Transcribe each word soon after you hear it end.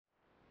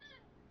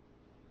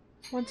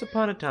Once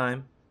upon a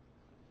time,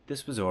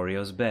 this was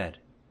Oreo's bed.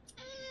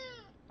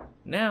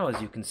 Now,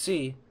 as you can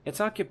see,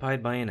 it's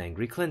occupied by an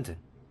angry Clinton.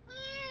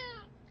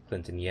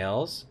 Clinton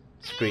yells,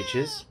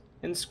 screeches,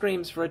 and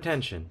screams for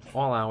attention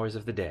all hours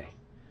of the day.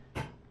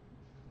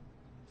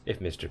 If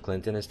Mr.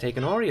 Clinton has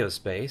taken Oreo's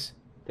space,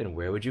 then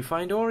where would you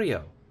find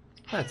Oreo?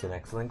 That's an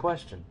excellent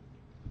question.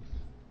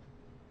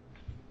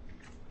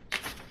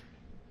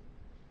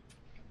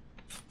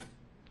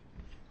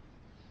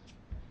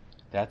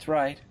 That's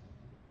right.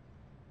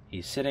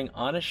 He's sitting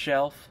on a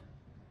shelf,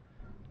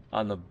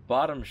 on the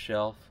bottom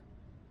shelf,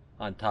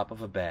 on top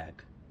of a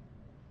bag.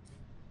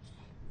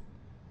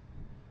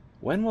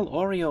 When will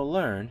Oreo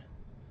learn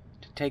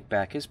to take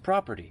back his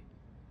property,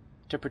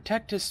 to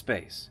protect his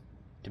space,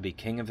 to be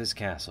king of his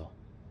castle?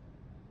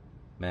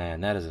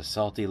 Man, that is a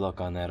salty look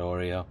on that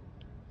Oreo.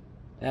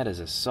 That is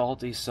a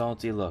salty,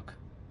 salty look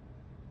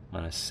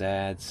on a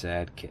sad,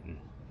 sad kitten.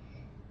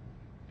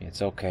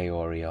 It's okay,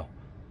 Oreo.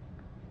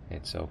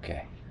 It's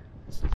okay.